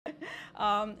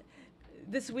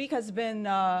This week has been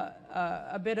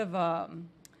a bit of a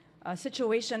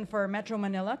situation for Metro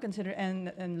Manila,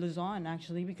 and Luzon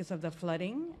actually, because of the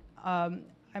flooding.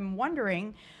 I'm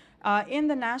wondering, in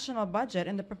the national budget,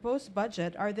 in the proposed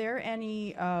budget, are there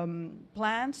any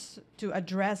plans to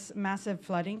address massive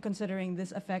flooding, considering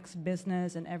this affects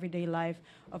business and everyday life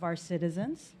of our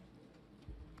citizens?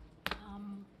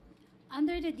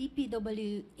 Under the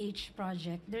DPWH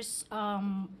project, there's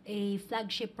a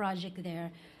flagship project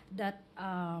there that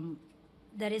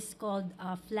that is called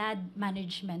a Flood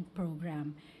Management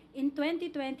Program. In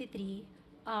 2023,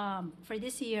 for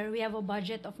this year, we have a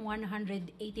budget of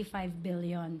 185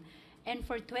 billion. And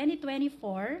for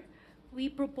 2024, we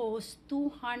propose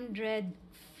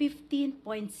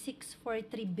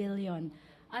 215.643 billion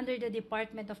under the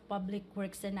Department of Public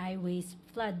Works and Highways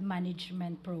Flood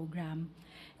Management Program.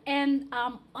 And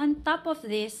on top of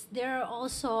this, there are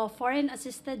also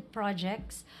foreign-assisted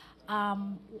projects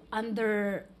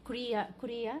under KOICA,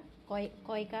 or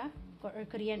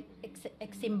Korean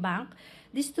Exim Bank.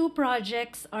 These two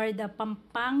projects are the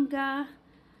Pampanga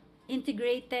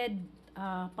Integrated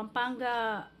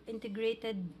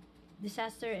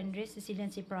Disaster and Risk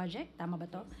Resiliency Project. Tama ba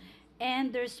to?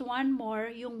 And there's one more,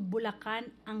 yung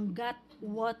Bulacan Angat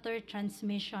Water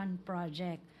Transmission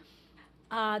Project.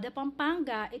 The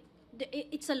Pampanga,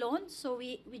 it's a loan, so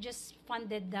we just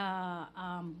funded the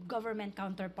government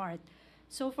counterpart.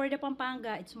 So for the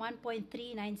Pampanga, it's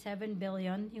 1.397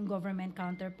 billion yung government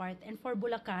counterpart. And for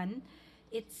Bulacan,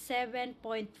 it's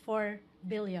 7.4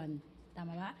 billion.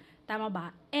 Tama ba? Tama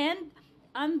ba? And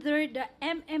under the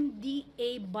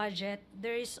MMDA budget,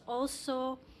 there is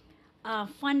also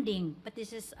funding, but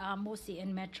this is mostly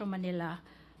in Metro Manila.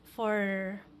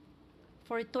 For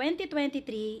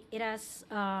 2023, it has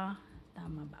tama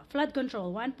ba? Flood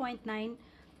control 1.9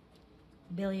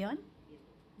 billion,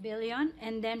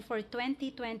 and then for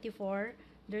 2024,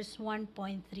 there's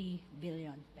 1.3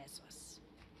 billion pesos.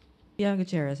 Yeah,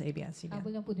 Gutierrez, ABS-CBN.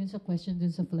 Habol lang po dun sa question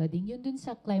dun sa flooding. Yun dun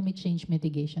sa climate change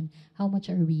mitigation, how much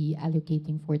are we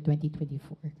allocating for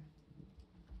 2024?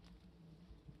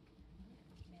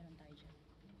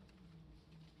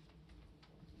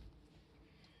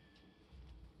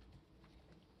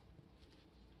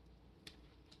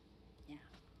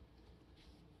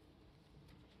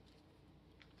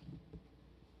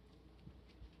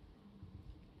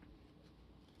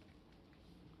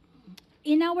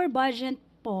 In our budget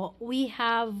po, we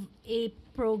have a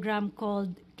program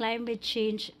called Climate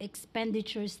Change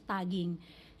Expenditures Tagging,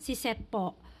 CSET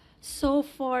po. So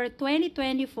for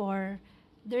 2024,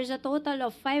 there's a total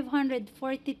of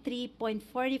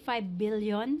 543.45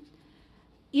 billion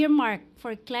earmarked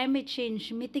for climate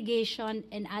change mitigation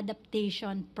and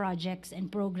adaptation projects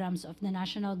and programs of the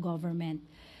national government.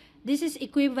 This is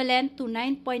equivalent to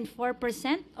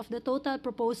 9.4% of the total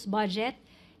proposed budget,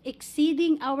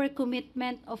 exceeding our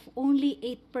commitment of only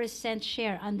 8%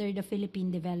 share under the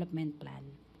Philippine Development Plan.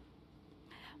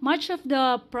 Much of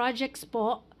the projects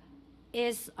po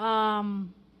is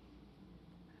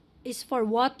for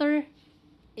water.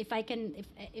 If I can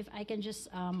just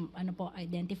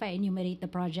enumerate the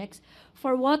projects.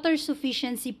 For water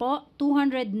sufficiency po,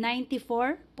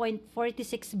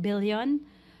 294.46 billion.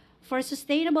 For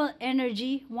sustainable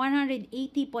energy,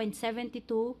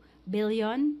 180.72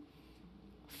 billion.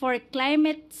 For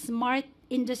climate smart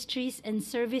industries and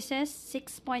services,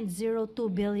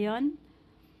 6.02 billion.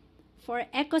 For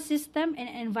ecosystem and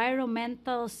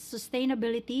environmental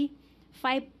sustainability,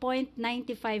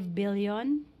 5.95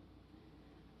 billion.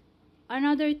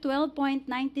 Another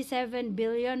 12.97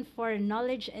 billion for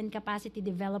knowledge and capacity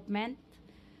development.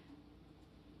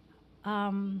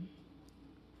 Ano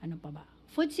pa ba?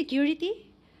 Food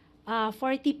security,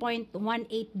 40.18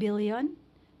 billion.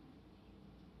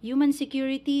 Human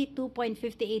security,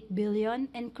 2.58 billion,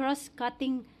 and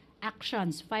cross-cutting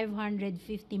actions, 550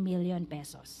 million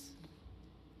pesos.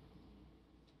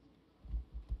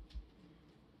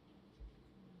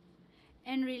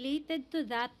 And related to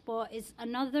that po is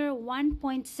another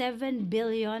 1.7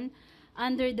 billion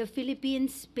under the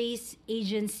Philippine Space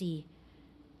Agency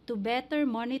to better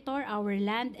monitor our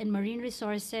land and marine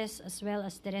resources as well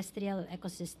as terrestrial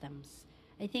ecosystems.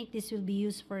 I think this will be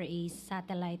used for a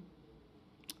satellite.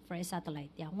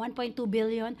 Yeah, 1.2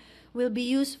 billion will be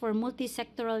used for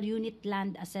multi-sectoral unit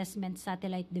land assessment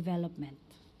satellite development.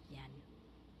 Yan.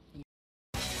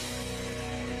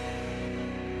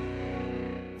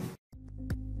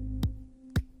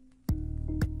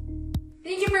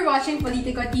 Thank you for watching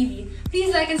Politico TV.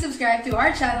 Please like and subscribe to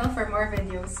our channel for more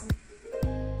videos.